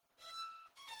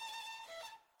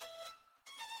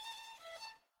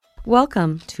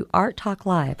Welcome to Art Talk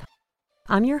Live.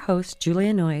 I'm your host,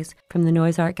 Julia Noyes from the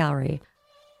Noyes Art Gallery.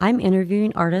 I'm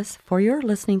interviewing artists for your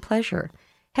listening pleasure.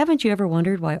 Haven't you ever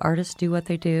wondered why artists do what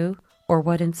they do or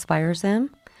what inspires them?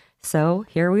 So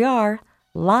here we are,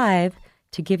 live,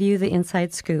 to give you the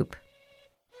inside scoop.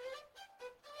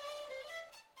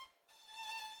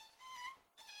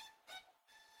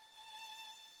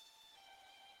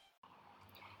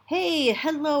 Hey,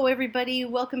 hello everybody.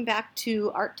 Welcome back to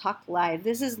Art Talk Live.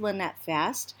 This is Lynette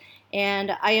Fast,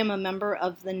 and I am a member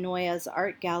of the Noyes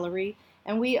Art Gallery,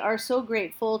 and we are so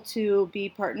grateful to be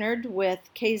partnered with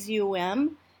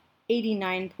KZUM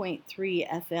 89.3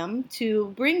 FM to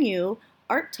bring you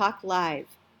Art Talk Live.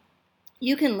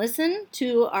 You can listen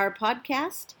to our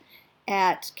podcast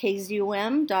at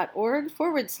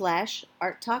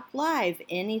kzum.org/Art Talk Live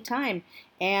anytime,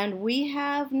 and we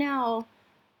have now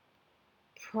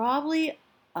probably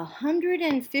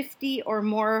 150 or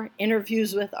more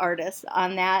interviews with artists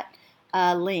on that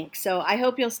link. So I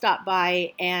hope you'll stop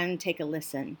by and take a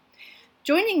listen.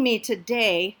 Joining me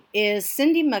today is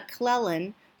Cindy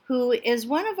McClellan, who is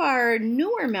one of our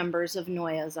newer members of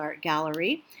Noyes Art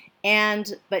Gallery,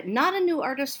 but not a new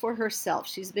artist for herself.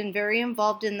 She's been very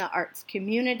involved in the arts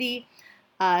community.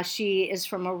 She is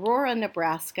from Aurora,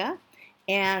 Nebraska,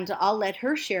 and I'll let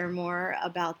her share more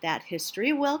about that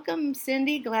history. Welcome,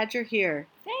 Cindy. Glad you're here.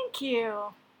 Thank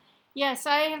you. Yes,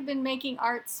 I have been making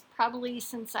arts probably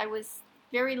since I was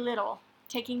very little,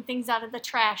 taking things out of the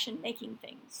trash and making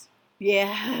things.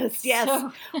 Yes.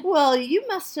 So. Well, you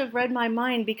must have read my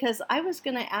mind, because I was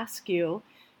going to ask you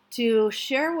to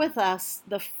share with us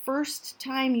the first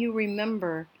time you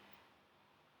remember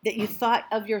that you thought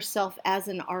of yourself as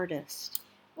an artist.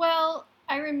 Well,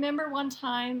 I remember one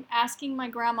time asking my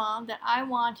grandma that I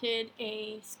wanted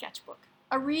a sketchbook,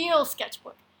 a real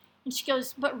sketchbook. And she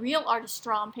goes, but real artists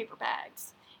draw on paper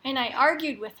bags. And I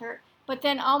argued with her. But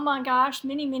then, oh my gosh,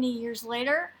 many, many years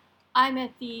later, I'm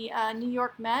at the New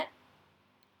York Met,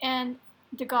 and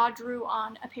Degas drew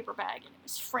on a paper bag, and it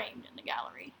was framed in the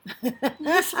gallery.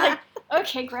 It's like,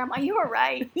 okay, Grandma, you were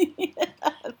right. Yeah,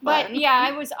 but yeah,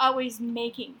 I was always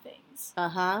making things.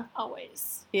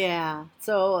 Always. Yeah.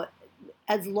 So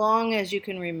as long as you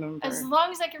can remember. As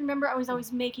long as I can remember, I was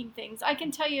always making things. I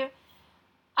can tell you,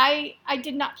 I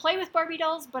did not play with Barbie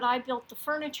dolls, but I built the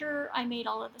furniture. I made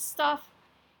all of the stuff.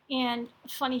 And a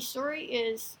funny story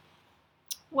is,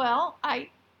 well,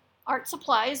 art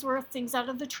supplies were things out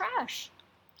of the trash.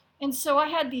 And so I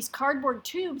had these cardboard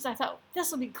tubes. I thought,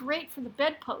 this will be great for the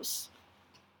bedposts.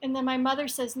 And then my mother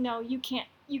says, no, you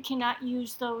cannot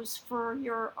use those for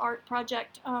your art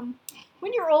project.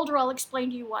 When you're older, I'll explain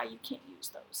to you why you can't use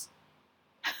those.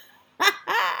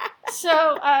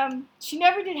 So she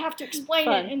never did have to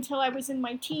explain it until I was in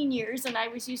my teen years and I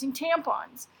was using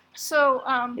tampons. So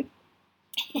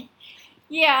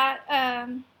yeah,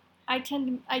 I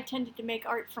tended to make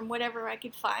art from whatever I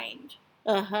could find.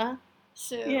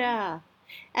 So yeah.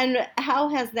 And how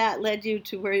has that led you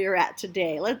to where you're at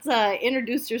today? Let's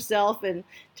introduce yourself and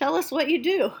tell us what you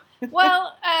do.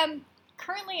 Well,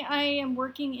 currently I am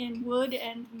working in wood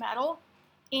and metal,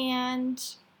 and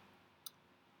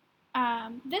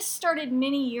this started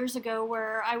many years ago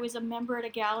where I was a member at a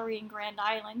gallery in Grand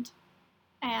Island,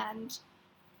 and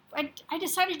I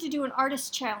decided to do an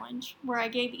artist challenge where I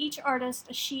gave each artist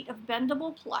a sheet of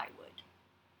bendable plywood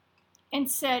and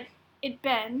said, it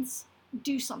bends,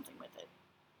 do something with it.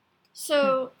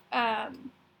 So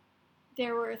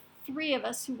there were 3 of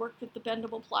us who worked with the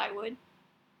bendable plywood,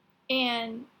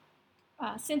 and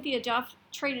Cynthia Duff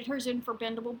traded hers in for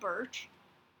bendable birch.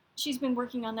 She's been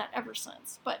working on that ever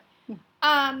since. But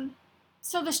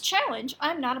so this challenge,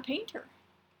 I'm not a painter.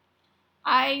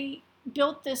 I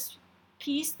built this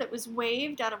piece that was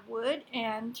waved out of wood,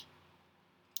 and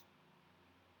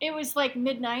it was like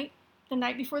midnight the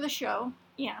night before the show.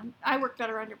 Yeah, I work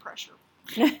better under pressure.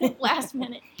 Last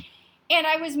minute. And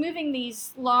I was moving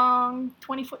these long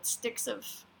 20-foot sticks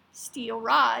of steel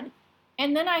rod,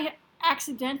 and then I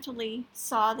accidentally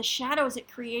saw the shadows it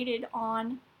created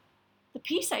on the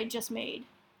piece I had just made.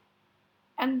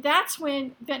 And that's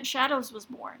when Bent Shadows was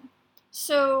born.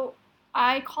 So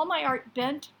I call my art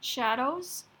Bent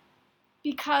Shadows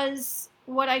because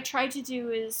what I try to do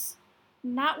is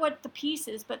not what the piece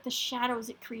is, but the shadows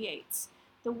it creates.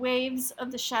 The waves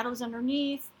of the shadows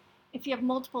underneath. If you have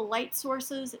multiple light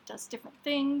sources, it does different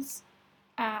things.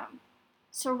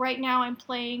 So right now I'm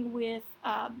playing with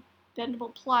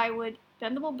bendable plywood,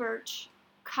 bendable birch,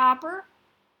 copper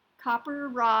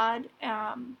rod,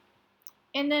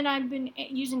 and then I've been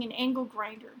using an angle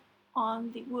grinder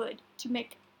on the wood to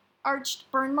make arched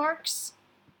burn marks.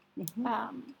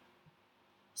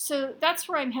 So that's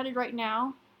where I'm headed right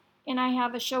now. And I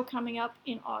have a show coming up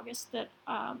in August that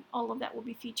all of that will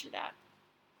be featured at.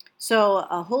 So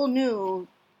a whole new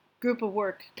group of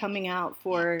work coming out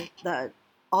for the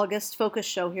August Focus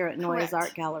show here at Noyes Correct.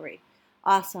 Art Gallery.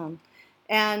 Awesome.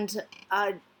 And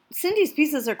Cindy's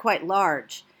pieces are quite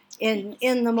large in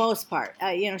the most part.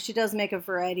 She does make a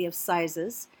variety of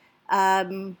sizes.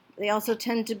 They also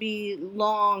tend to be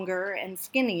longer and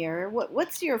skinnier.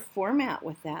 What's your format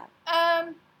with that?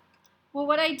 Well,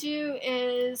 what I do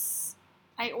is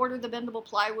I order the bendable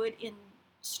plywood in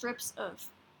strips of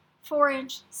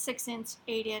 4-inch, 6-inch,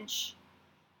 8-inch,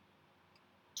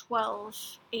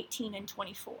 12, 18, and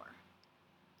 24.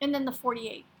 And then the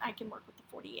 48, I can work with the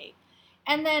 48.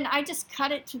 And then I just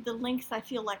cut it to the length I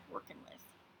feel like working with.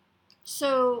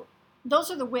 So those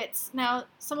are the widths. Now,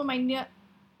 some of my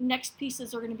next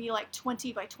pieces are going to be like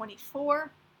 20 by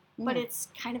 24, but it's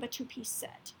kind of a 2-piece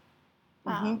set.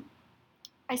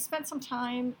 I spent some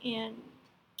time in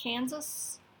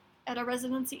Kansas at a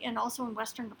residency and also in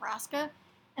western Nebraska,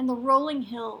 and the rolling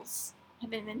hills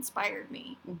have inspired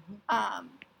me.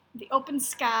 The open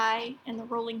sky and the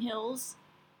rolling hills,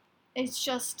 it's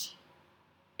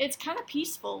kind of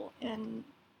peaceful. And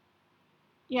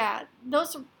yeah,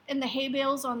 those are in the hay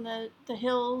bales on the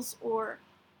hills, or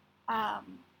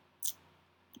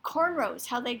cornrows,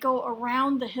 how they go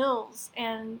around the hills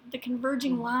and the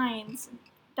converging lines.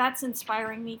 That's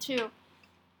inspiring me too.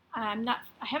 I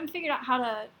haven't figured out how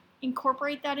to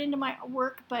incorporate that into my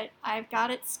work, but I've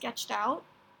got it sketched out.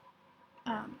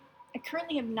 I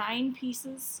currently have 9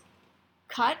 pieces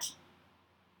cut,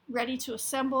 ready to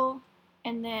assemble,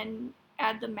 and then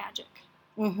add the magic.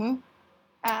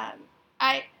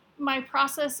 My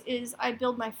process is I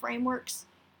build my frameworks,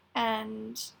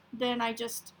 and then I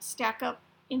just stack up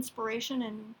inspiration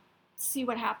and see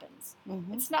what happens.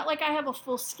 It's not like I have a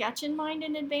full sketch in mind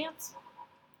in advance.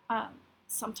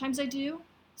 Sometimes I do.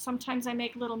 Sometimes I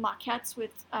make little maquettes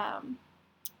with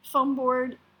foam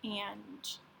board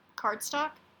and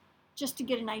cardstock just to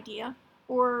get an idea,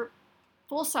 or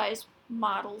full-size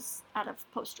models out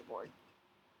of poster board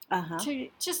to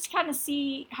just kind of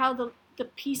see how the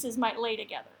pieces might lay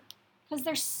together. Because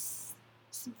they're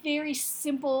very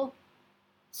simple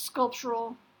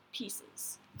sculptural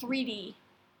pieces, 3D.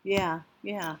 Yeah.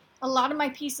 A lot of my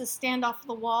pieces stand off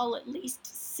the wall at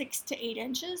least 6 to 8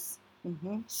 inches.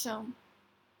 So.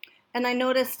 And I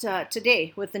noticed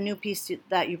today with the new piece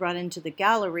that you brought into the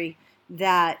gallery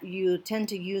that you tend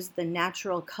to use the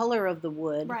natural color of the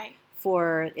wood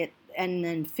for it, and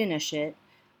then finish it.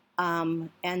 And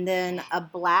then a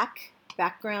black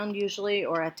background usually,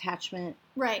 or attachment.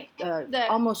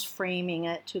 Almost framing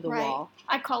it to the wall.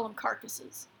 I call them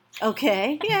carcasses.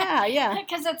 Okay. Yeah.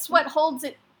 Because that's what holds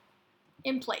it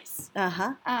in place.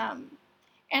 And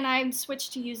I've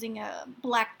switched to using a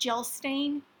black gel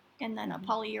stain and then a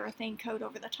polyurethane coat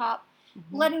over the top,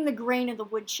 letting the grain of the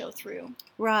wood show through.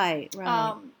 Right.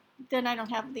 Then I don't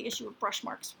have the issue of brush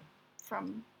marks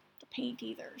from the paint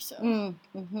either. So,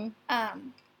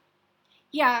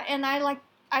 yeah, and I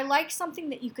like something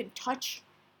that you can touch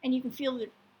and you can feel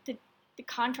the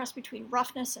contrast between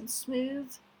roughness and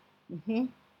smooth.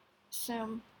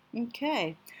 So.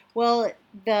 Okay. Well,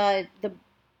 the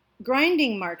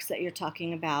grinding marks that you're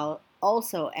talking about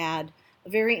also add a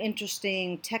very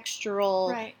interesting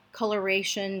textural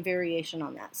coloration variation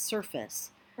on that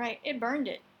surface. Right. It burned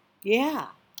it. Yeah.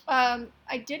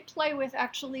 I did play with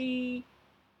actually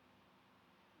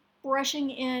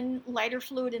brushing in lighter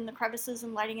fluid in the crevices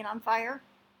and lighting it on fire,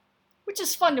 which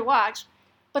is fun to watch.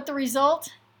 But the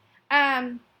result,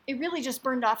 it really just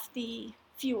burned off the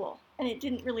fuel, and it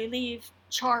didn't really leave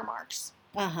char marks.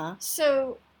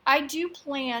 So I do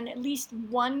plan at least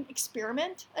one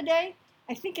experiment a day.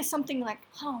 I think is something like,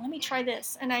 let me try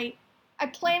this. And I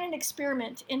plan an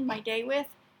experiment in my day with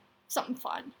something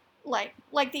fun, like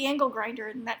the angle grinder,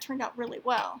 and that turned out really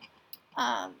well.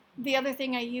 The other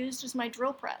thing I used is my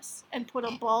drill press and put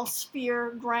a ball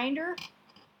sphere grinder,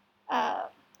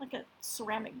 like a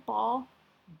ceramic ball,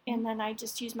 and then I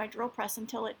just used my drill press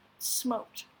until it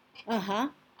smoked.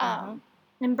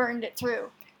 And burned it through.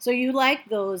 So you like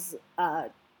those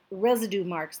residue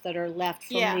marks that are left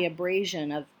from the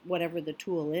abrasion of whatever the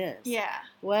tool is. Yeah.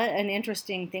 What an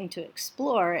interesting thing to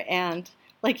explore, and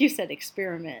like you said,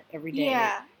 experiment every day.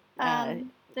 Yeah.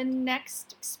 The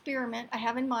next experiment I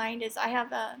have in mind is I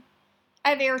have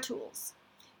air tools.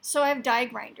 So I have die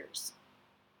grinders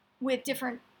with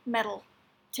different metal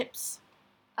tips,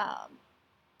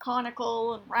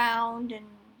 conical and round, and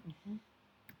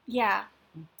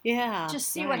just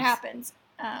see what happens.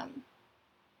 And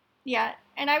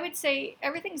I would say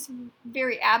everything's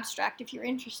very abstract if you're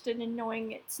interested in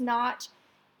knowing it's not,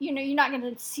 you're not going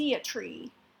to see a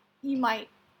tree. it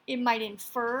might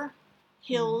infer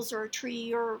hills or a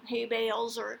tree or hay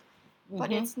bales,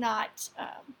 but it's not.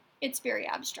 It's very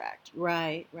abstract.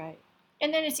 Right, right.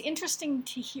 And then it's interesting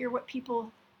to hear what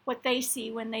they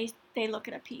see when they look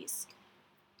at a piece.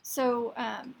 So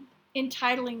in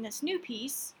titling this new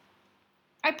piece,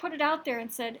 I put it out there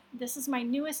and said, "This is my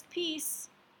newest piece.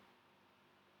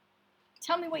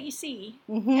 Tell me what you see."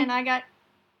 And I got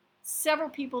several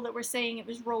people that were saying it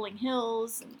was rolling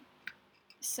hills, and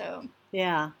so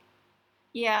yeah.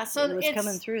 So it was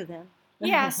coming through then.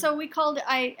 Yeah, so we called it.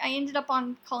 I ended up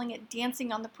calling it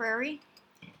 "Dancing on the Prairie,"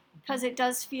 because it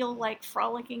does feel like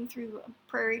frolicking through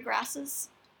prairie grasses.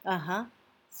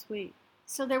 Sweet.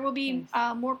 So there will be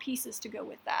more pieces to go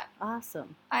with that.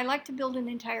 Awesome. I like to build an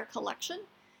entire collection,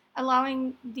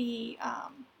 allowing the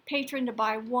patron to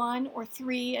buy 1 or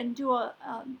 3 and do a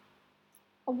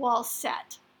wall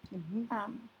set.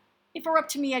 If it were up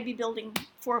to me, I'd be building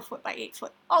 4 foot by 8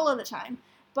 foot all of the time,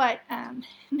 but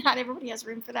not everybody has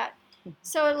room for that.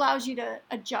 So it allows you to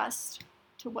adjust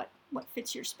to what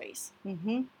fits your space.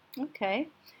 Okay.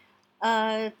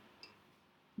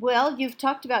 Well, you've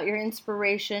talked about your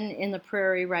inspiration in the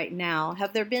prairie right now.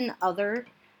 Have there been other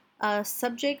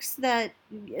subjects that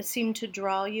seem to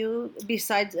draw you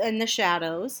besides the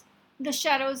shadows? The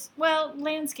shadows, well,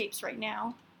 landscapes right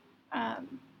now.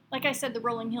 Like I said, the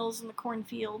rolling hills and the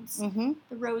cornfields, the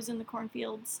rows in the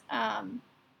cornfields. And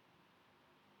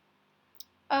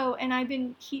I've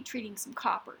been heat treating some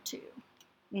copper too.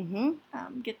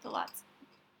 Get the lots.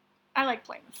 I like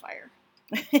playing with fire.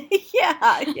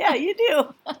 yeah, you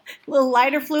do. A little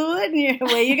lighter fluid, and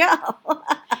away you go.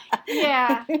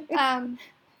 Yeah. And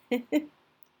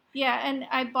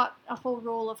I bought a whole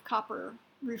roll of copper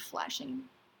roof flashing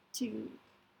to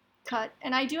cut.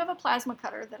 And I do have a plasma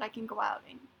cutter that I can go out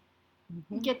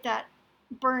and get that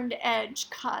burned edge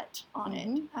cut on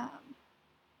it.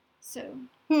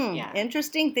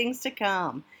 Interesting things to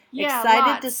come. Yeah,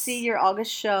 excited to see your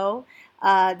August show.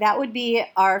 That would be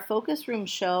our focus room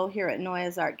show here at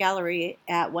Noyes Art Gallery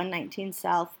at 119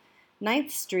 South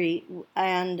 9th Street.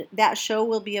 And that show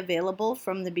will be available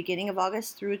from the beginning of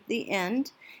August through the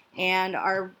end. And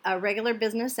our regular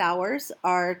business hours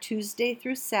are Tuesday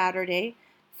through Saturday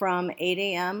from 8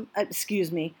 a.m.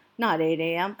 Not 8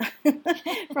 a.m.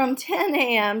 from 10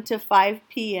 a.m. to 5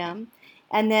 p.m.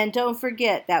 And then don't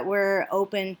forget that we're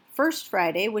open first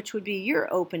Friday, which would be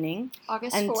your opening,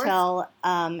 August 4th. until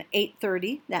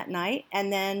 8:30 that night.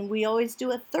 And then we always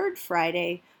do a third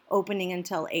Friday opening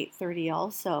until 8:30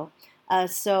 also.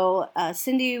 So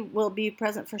Cindy will be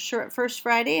present for sure at first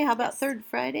Friday. How about third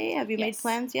Friday? Have you made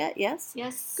plans yet? Yes?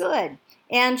 Yes. Good.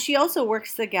 And she also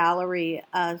works the gallery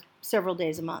several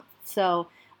days a month. So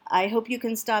I hope you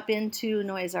can stop into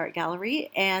Noyes Art Gallery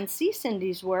and see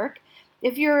Cindy's work.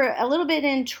 If you're a little bit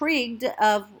intrigued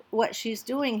of what she's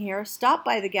doing here, stop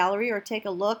by the gallery or take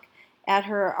a look at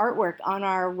her artwork on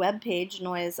our webpage,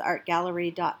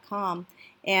 noyesartgallery.com.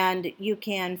 And you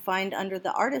can find under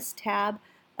the Artist tab,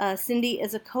 Cindy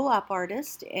is a co-op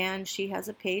artist, and she has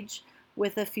a page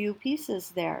with a few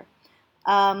pieces there.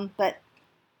 But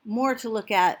more to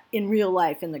look at in real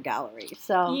life in the gallery.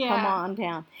 So come on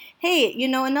down. Hey,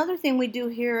 another thing we do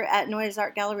here at Noyes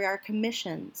Art Gallery are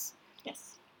commissions.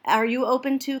 Yes. Are you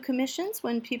open to commissions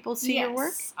when people see your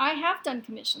work? Yes, I have done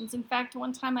commissions. In fact,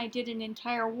 one time I did an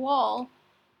entire wall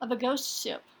of a ghost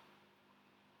ship,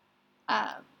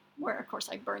 where, of course,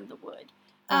 I burned the wood.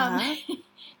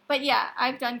 But yeah,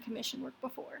 I've done commission work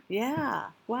before.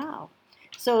 Yeah, wow.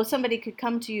 So somebody could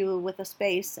come to you with a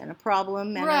space and a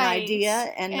problem and an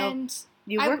idea, and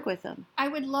you work with them. I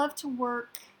would love to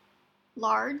work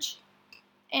large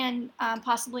and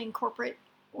possibly in corporate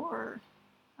or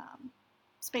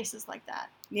spaces like that,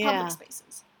 public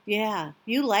spaces. Yeah,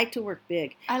 you like to work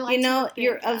big. I like to work big.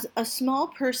 You're a small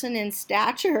person in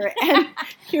stature, and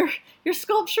your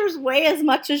sculptures weigh as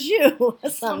much as you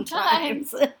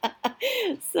sometimes.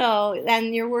 So,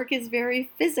 and your work is very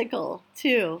physical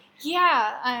too.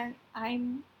 Yeah,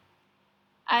 I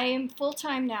am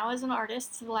full-time now as an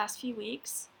artist for the last few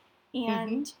weeks,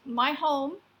 and my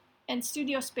home and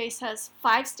studio space has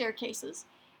 5 staircases.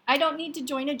 I don't need to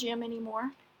join a gym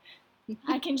anymore.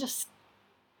 I can just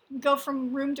go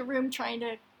from room to room trying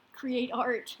to create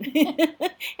art.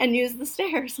 And use the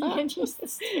stairs. Huh? And use the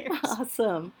stairs.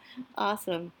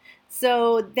 Awesome.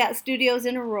 So that studio's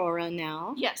in Aurora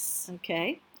now. Yes.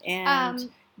 Okay. And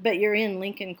but you're in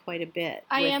Lincoln quite a bit.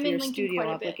 I am in your Lincoln studio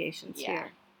quite a bit. obligations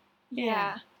here.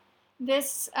 Yeah.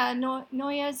 This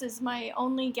Noyes is my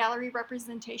only gallery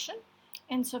representation,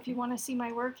 and so if you want to see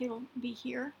my work, it'll be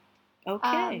here.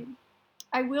 Okay.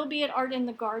 I will be at Art in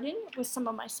the Garden with some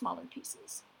of my smaller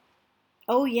pieces.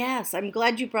 Oh, yes. I'm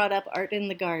glad you brought up art in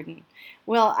the garden.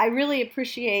 Well, I really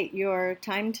appreciate your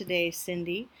time today,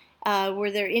 Cindy. Were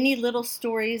there any little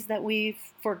stories that we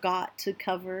forgot to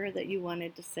cover that you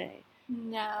wanted to say?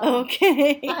 No.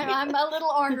 Okay. I'm a little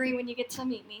ornery when you get to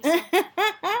meet me, so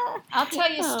I'll tell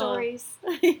you stories.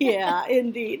 Yeah,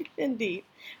 indeed, indeed.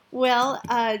 Well,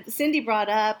 Cindy brought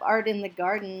up Art in the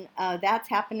Garden. That's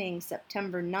happening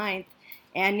September 9th.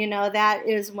 And, that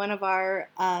is one of our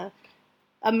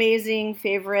amazing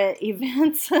favorite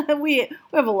events. we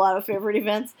have a lot of favorite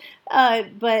events,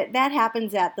 but that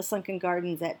happens at the Sunken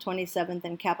Gardens at 27th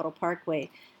and Capitol Parkway.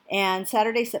 And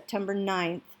Saturday, September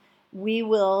 9th, we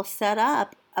will set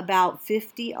up about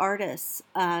 50 artists.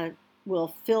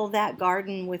 We'll fill that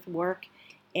garden with work,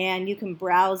 and you can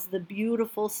browse the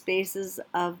beautiful spaces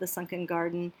of the Sunken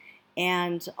Garden,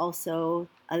 and also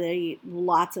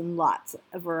lots and lots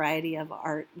of variety of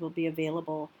art will be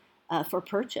available for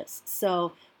purchase.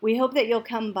 So we hope that you'll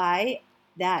come by.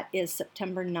 That is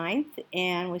September 9th,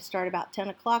 and we start about 10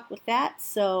 o'clock with that.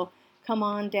 So come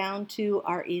on down to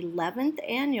our 11th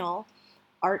annual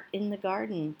Art in the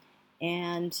Garden.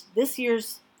 And this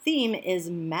year's theme is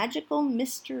Magical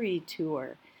Mystery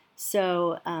Tour.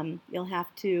 So you'll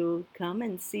have to come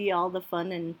and see all the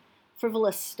fun and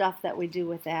frivolous stuff that we do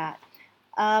with that.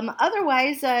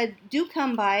 Otherwise, do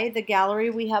come by the gallery.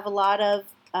 We have a lot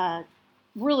of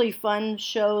really fun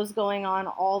shows going on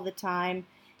all the time.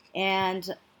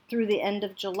 And through the end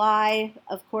of July,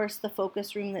 of course, the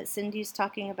focus room that Cindy's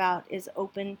talking about is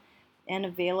open and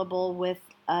available with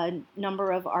a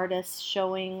number of artists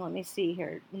showing. Let me see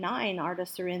here. 9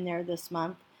 artists are in there this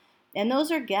month. And those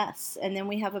are guests. And then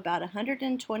we have about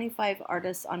 125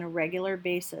 artists on a regular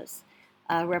basis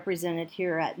represented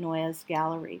here at Noya's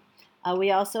Gallery. We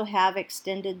also have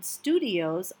extended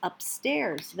studios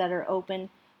upstairs that are open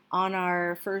on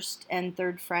our first and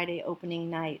third Friday opening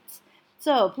nights.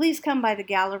 So please come by the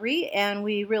gallery, and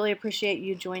we really appreciate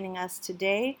you joining us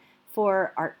today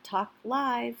for Art Talk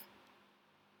Live.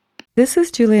 This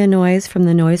is Julia Noyes from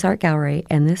the Noyes Art Gallery,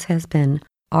 and this has been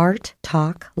Art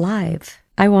Talk Live.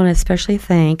 I want to especially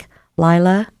thank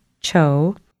Lila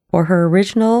Cho for her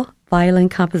original violin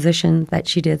composition that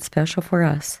she did special for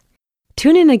us.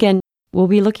 Tune in again. We'll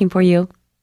be looking for you.